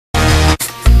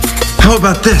How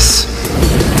about this?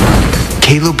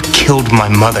 Caleb killed my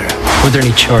mother. Were there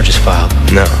any charges filed?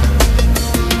 No.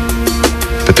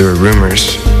 But there were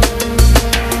rumors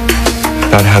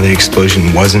about how the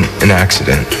explosion wasn't an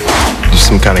accident. Just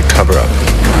some kind of cover-up.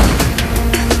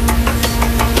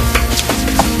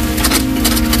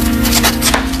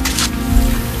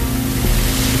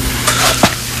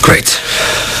 Great.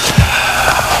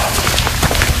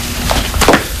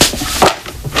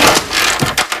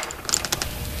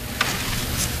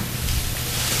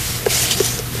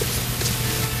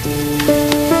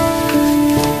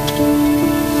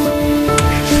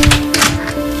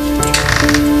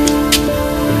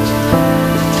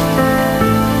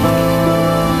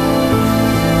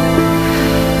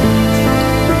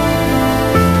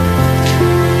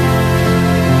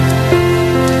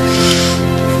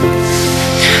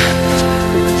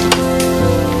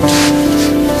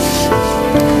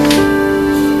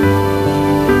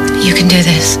 You can do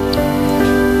this.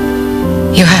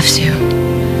 You have to.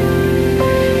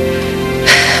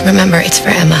 Remember, it's for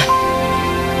Emma.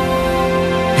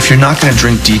 If you're not going to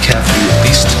drink decaf, you at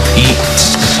least eat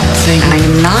something.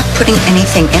 I'm not putting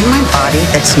anything in my body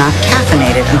that's not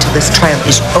caffeinated until this trial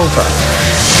is over.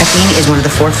 Caffeine is one of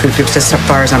the 4 food groups as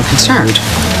far as I'm concerned.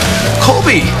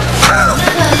 Colby!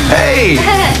 Hey!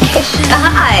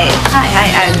 Hi.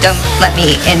 Don't let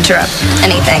me interrupt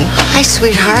anything. Hi,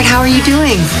 sweetheart. How are you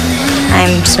doing?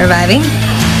 I'm surviving.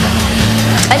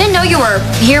 I didn't know you were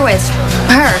here with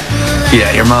her.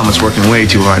 Yeah, your mom was working way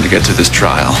too hard to get to this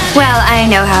trial. Well, I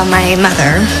know how my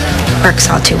mother works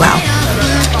all too well.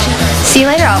 See you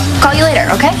later. I'll call you later,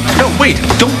 okay? No, wait.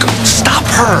 Don't go. Stop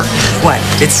her. What?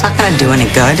 It's not going to do any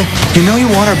good. You know you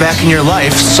want her back in your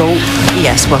life, so...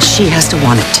 Yes, well, she has to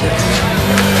want it too.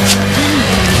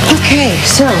 Okay,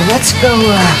 so let's go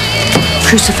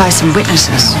crucify some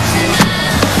witnesses.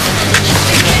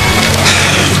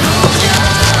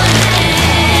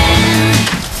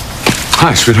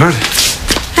 Hi, sweetheart.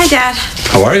 Hi, Dad.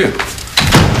 How are you?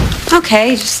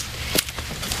 Okay, just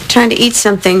trying to eat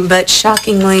something, but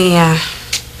shockingly,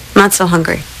 not so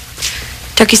hungry.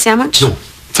 Turkey sandwich? No,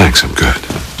 thanks, I'm good.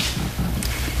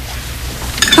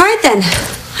 All right, then.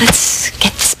 Let's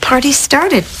get this party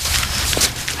started.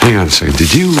 Hang on a second.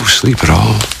 Did you sleep at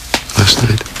all last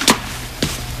night?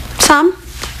 Some.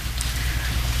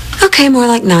 Okay, more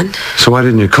like none. So why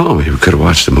didn't you call me? We could have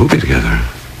watched a movie together.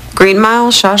 Green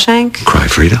Mile, Shawshank. Cry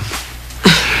Freedom.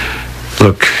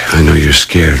 Look, I know you're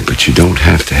scared, but you don't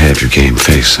have to have your game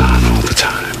face on all the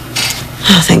time.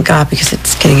 Oh, thank God, because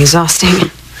it's getting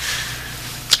exhausting.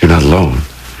 You're not alone.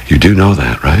 You do know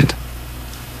that, right?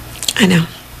 I know.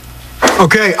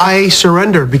 Okay, I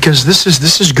surrender because this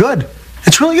is good.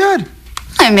 It's really good.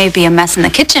 I may be a mess in the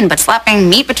kitchen, but slapping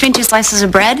meat between 2 slices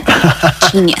of bread?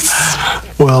 Genius.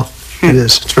 Well, it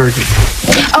is. It's very good.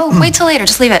 Oh, wait till later.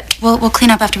 Just leave it. We'll clean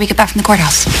up after we get back from the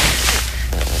courthouse.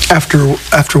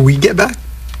 After we get back?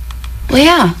 Well,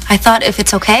 yeah. I thought if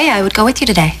it's okay, I would go with you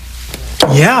today.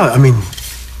 Yeah, I mean,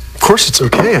 of course it's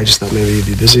okay. I just thought maybe you'd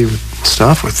be busy with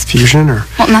stuff, with Fusion or...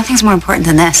 Well, nothing's more important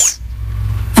than this.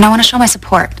 And I want to show my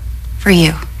support for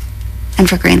you and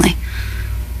for Greenlee.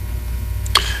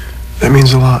 That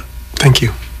means a lot. Thank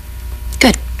you.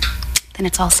 Good. Then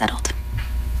it's all settled.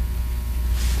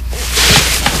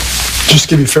 Just to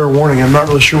give you fair warning, I'm not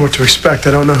really sure what to expect.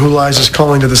 I don't know who Liza's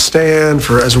calling to the stand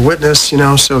for as a witness, you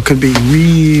know, so it could be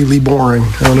really boring.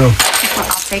 I don't know. Well,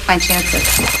 I'll take my chances.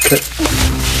 Okay.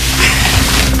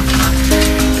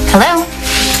 Hello?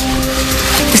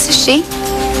 This is she?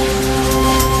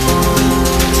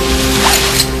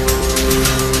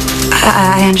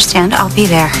 I understand. I'll be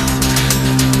there.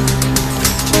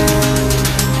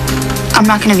 I'm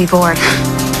not going to be bored.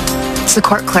 It's the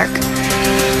court clerk.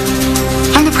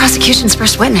 I'm the prosecution's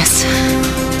first witness.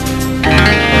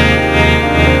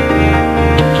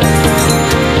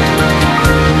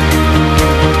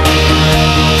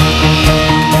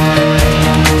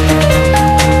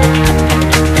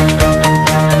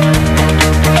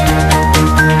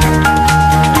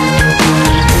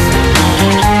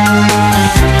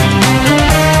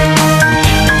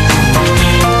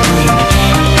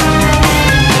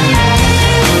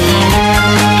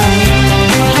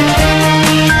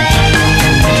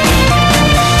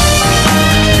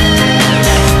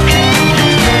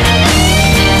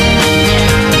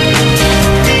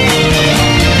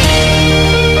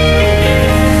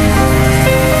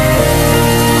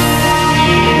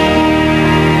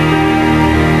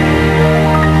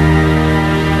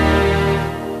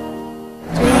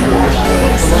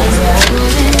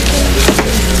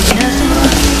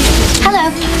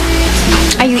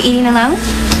 Alone?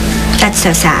 That's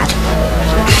so sad.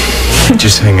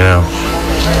 Just hanging out.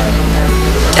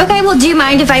 Okay. Okay, well, do you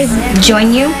mind if I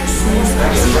join you?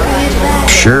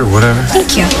 Sure, whatever.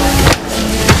 Thank you.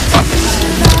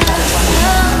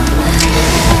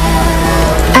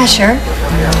 Asher,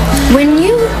 when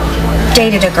you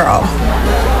dated a girl,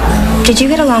 did you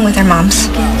get along with her moms?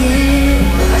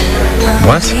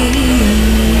 What?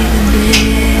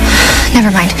 Never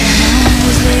mind.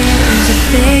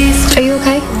 Are you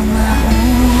okay?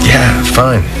 Yeah,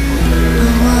 fine.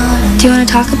 Do you want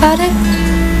to talk about it?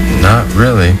 Not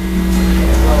really.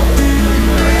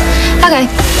 Okay.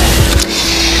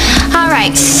 All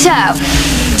right, so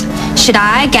should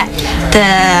I get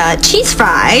the cheese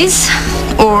fries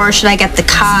or should I get the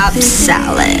Cobb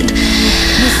salad?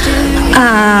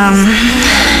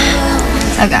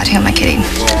 Oh God, who am I kidding?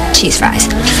 Cheese fries,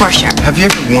 for sure. Have you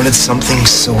ever wanted something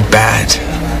so bad?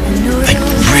 Like,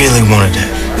 really wanted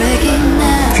it?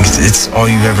 Like, it's all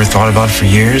you've ever thought about for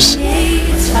years?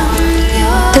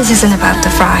 This isn't about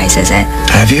the fries, is it?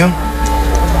 Have you?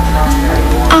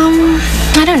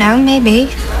 I don't know, maybe.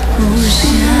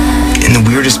 And the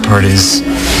weirdest part is,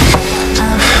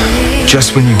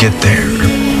 just when you get there,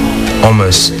 or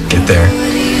almost get there,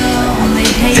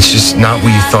 it's just not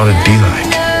what you thought it'd be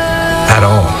like. At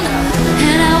all.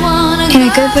 In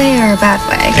a good way or a bad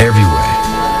way? Every way.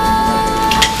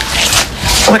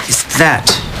 What is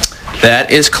that?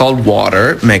 That is called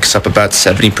water. It makes up about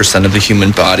 70% of the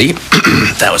human body.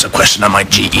 That was a question on my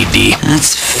GED.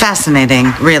 That's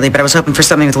fascinating, really, but I was hoping for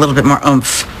something with a little bit more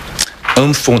oomph.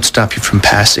 Oomph won't stop you from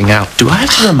passing out. Do I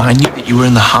have to remind you that you were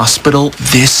in the hospital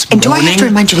this And morning? do I have to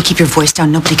remind you to keep your voice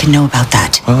down? Nobody can know about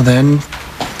that. Well, then,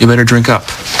 you better drink up.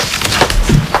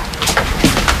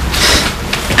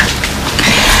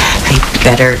 I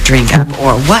better drink up,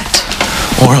 or what?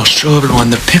 Or I'll show everyone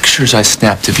the pictures I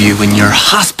snapped of you in your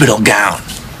hospital gown.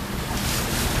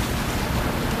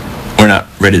 We're not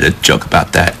ready to joke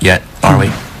about that yet, are we?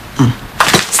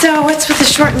 So what's with the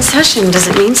shortened session? Does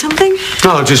it mean something?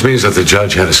 No, it just means that the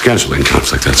judge had a scheduling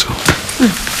conflict, that's all.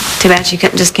 Too bad she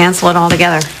couldn't just cancel it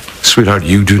altogether. Sweetheart,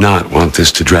 you do not want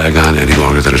this to drag on any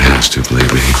longer than it has to,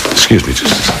 believe me. Excuse me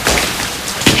just a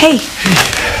second. Hey.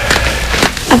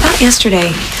 About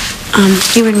yesterday,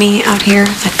 you and me out here,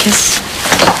 that kiss.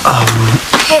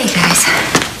 Hey, guys.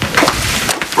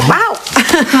 Wow.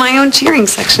 My own cheering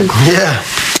section. Yeah.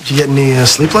 Did you get any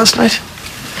sleep last night?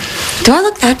 Do I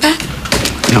look that bad?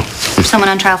 No. Someone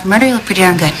on trial for murder, you look pretty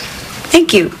darn good.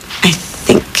 Thank you. I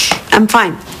think I'm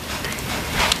fine.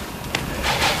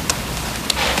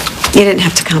 You didn't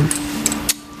have to come.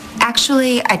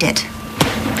 Actually, I did.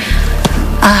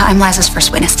 I'm Liza's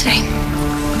first witness today.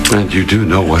 And you do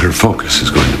know what her focus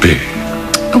is going to be.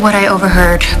 What I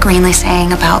overheard Greenlee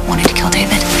saying about wanting to kill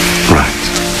David. Right.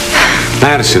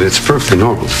 Madison, it's perfectly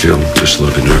normal to feel just a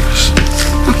little bit nervous.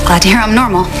 I'm glad to hear I'm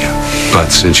normal. Yeah. But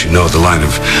since you know the line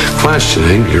of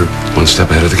questioning, you're one step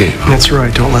ahead of the game, huh? That's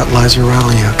right. Don't let Liza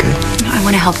rattle you, okay? I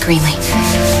want to help Greenlee.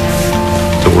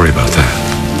 Don't worry about that.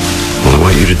 All I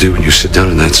want you to do when you sit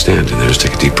down in that stand in there is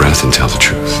take a deep breath and tell the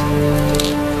truth.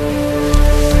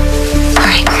 All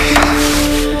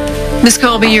right. Miss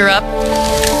Colby, you're up.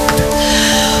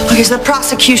 Okay, so the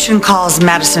prosecution calls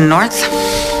Madison North.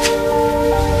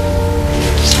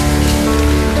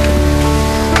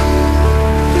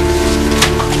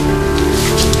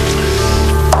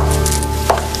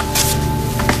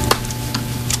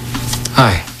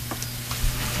 Hi.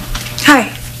 Hi.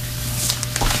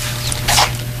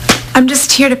 I'm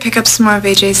just here to pick up some more of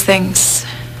AJ's things.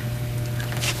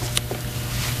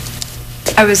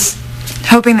 I was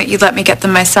hoping that you'd let me get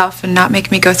them myself and not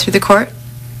make me go through the court.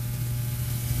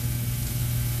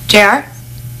 JR?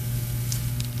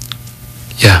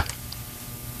 Yeah.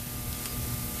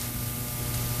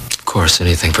 Of course,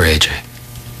 anything for AJ.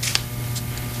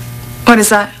 What is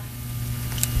that?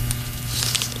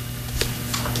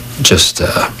 Just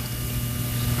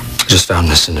found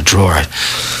this in a drawer.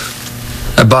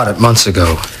 I bought it months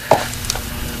ago,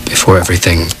 before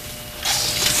everything.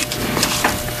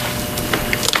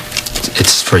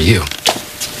 It's for you.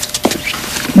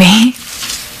 Me?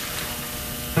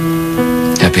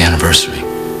 Happy anniversary.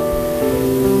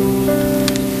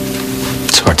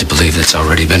 It's hard to believe it's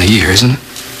already been a year, isn't it?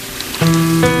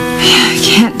 I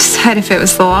can't decide if it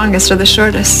was the longest or the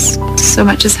shortest. So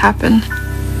much has happened.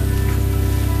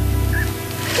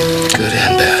 Good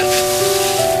and bad.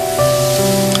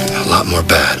 A lot more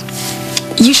bad.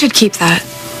 You should keep that.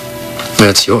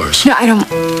 That's yours. No, I don't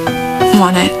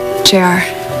want it, JR.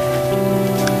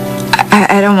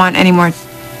 I don't want any more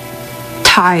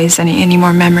ties, any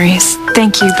more memories.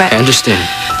 Thank you, but... I understand.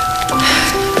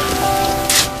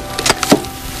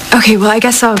 Okay, well, I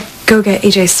guess I'll go get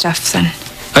AJ's stuff then.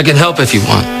 I can help if you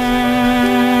want.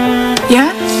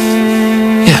 Yeah?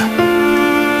 Yeah.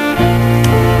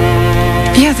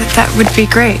 That would be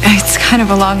great. It's kind of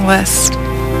a long list.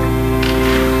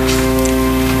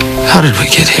 How did we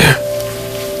get here?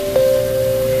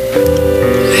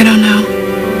 I don't know.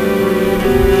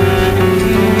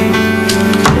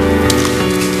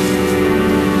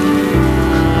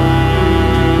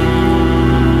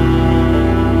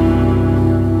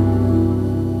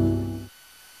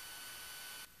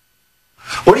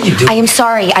 What are you doing? I am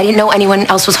sorry. I didn't know anyone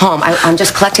else was home. I'm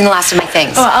just collecting the last of my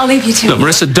things. Oh, I'll leave you two. No,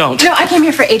 Marissa, don't. No, I came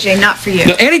here for AJ, not for you.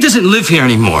 No, Annie doesn't live here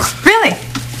anymore. Really?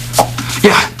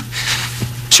 Yeah.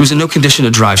 She was in no condition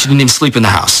to drive. She didn't even sleep in the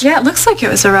house. Yeah, it looks like it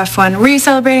was a rough one. Were you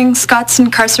celebrating Scott's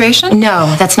incarceration?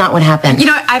 No, that's not what happened. You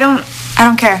know what? I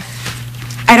don't care.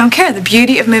 I don't care. The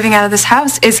beauty of moving out of this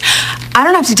house is I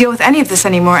don't have to deal with any of this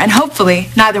anymore, and hopefully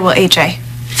neither will AJ.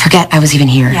 Forget I was even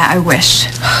here. Yeah, I wish.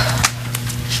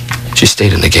 She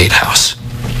stayed in the gatehouse.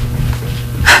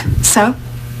 So?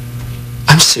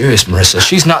 I'm serious, Marissa.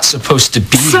 She's not supposed to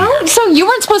be here. So you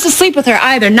weren't supposed to sleep with her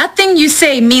either. Nothing you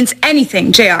say means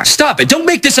anything, JR. Stop it. Don't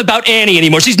make this about Annie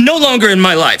anymore. She's no longer in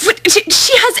my life. But she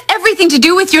has everything to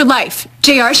do with your life,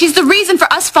 JR. She's the reason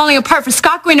for us falling apart, for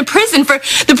Scott going to prison, for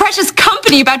the precious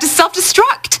company about to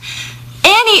self-destruct.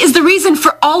 Annie is the reason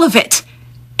for all of it.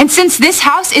 And since this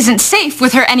house isn't safe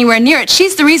with her anywhere near it,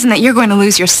 she's the reason that you're going to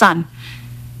lose your son.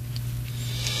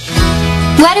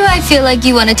 Why do I feel like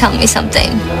you want to tell me something?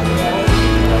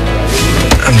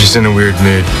 I'm just in a weird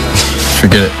mood.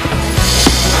 Forget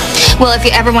it. Well, if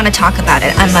you ever want to talk about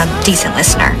it, I'm a decent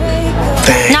listener.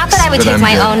 Thanks, Not that I would but take I'm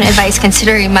my good. own advice,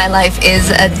 considering my life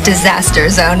is a disaster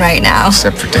zone right now.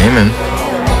 Except for Damon.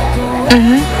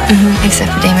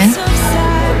 Except for Damon.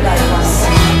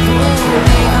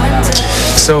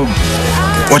 So,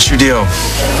 what's your deal?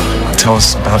 Tell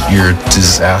us about your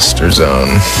disaster zone.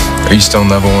 Are you still in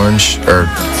level orange? Or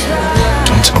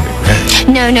don't tell me red.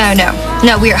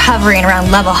 No, we are hovering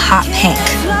around level hot pink.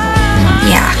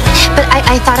 Yeah. But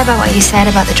I thought about what you said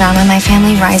about the drama in my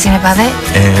family rising above it.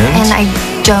 And I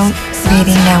don't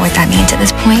really know what that means at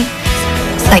this point.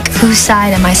 Like, whose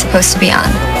side am I supposed to be on?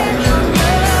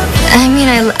 I mean,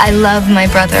 I love my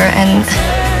brother, and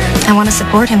I want to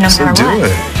support him no matter So do what.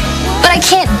 it. But I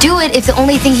can't do it if the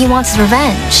only thing he wants is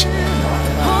revenge.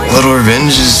 A little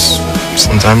revenge is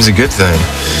sometimes a good thing.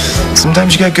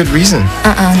 Sometimes you got good reason.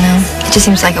 No. It just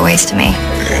seems like a waste to me.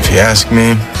 If you ask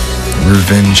me,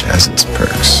 revenge has its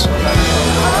perks.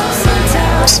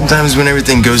 Sometimes when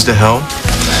everything goes to hell,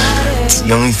 it's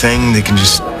the only thing that can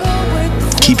just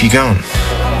keep you going.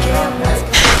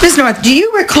 Ms. North, do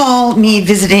you recall me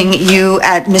visiting you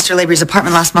at Mr. Lavery's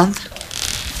apartment last month?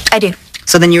 I do.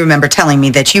 So then you remember telling me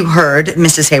that you heard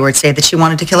Mrs. Hayward say that she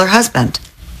wanted to kill her husband.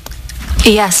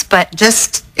 Yes, but...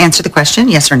 Just answer the question,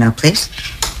 yes or no, please.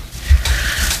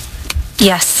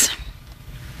 Yes.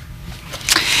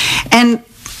 And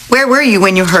where were you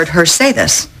when you heard her say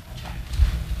this?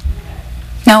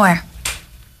 Nowhere.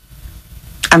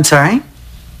 I'm sorry?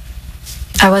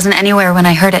 I wasn't anywhere when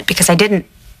I heard it because I didn't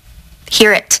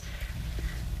hear it.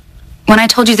 When I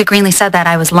told you that Greenlee said that,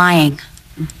 I was lying.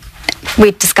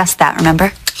 We discussed that,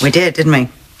 remember? We did, didn't we?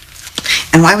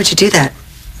 And why would you do that,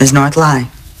 Ms. North? Lie.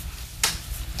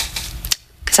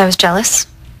 Because I was jealous.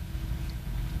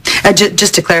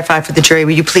 Just to clarify for the jury,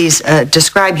 will you please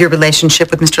describe your relationship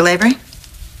with Mr. Lavery?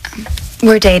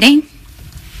 We're dating.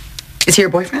 Is he your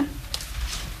boyfriend?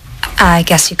 I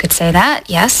guess you could say that,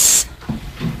 yes.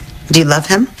 Do you love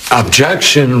him?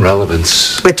 Objection,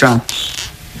 relevance. Withdrawn.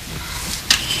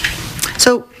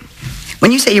 So,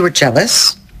 when you say you were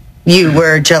jealous, you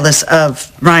were jealous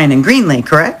of Ryan and Greenlee,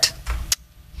 correct?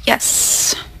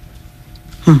 Yes.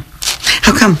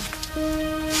 How come?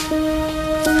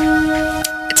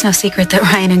 It's no secret that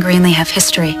Ryan and Greenlee have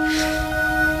history.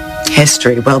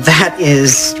 History. Well, that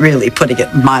is really putting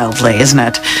it mildly, isn't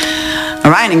it?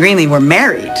 Ryan and Greenlee were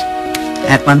married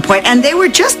at one point, and they were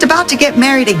just about to get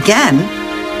married again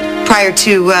prior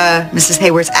to Mrs.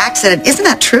 Hayward's accident. Isn't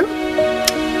that true?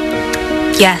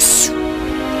 Yes.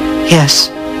 Yes.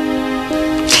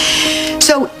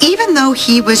 So even though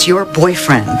he was your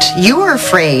boyfriend, you were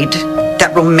afraid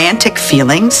that romantic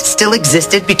feelings still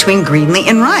existed between Greenlee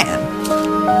and Ryan.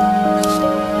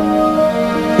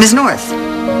 Ms. North,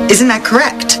 isn't that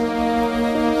correct?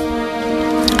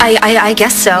 I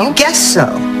guess so. You guess so.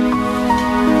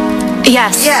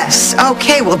 Yes. Yes.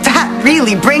 Okay, well, that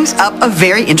really brings up a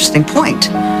very interesting point.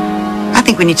 I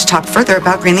think we need to talk further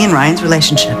about Greenlee and Ryan's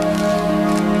relationship.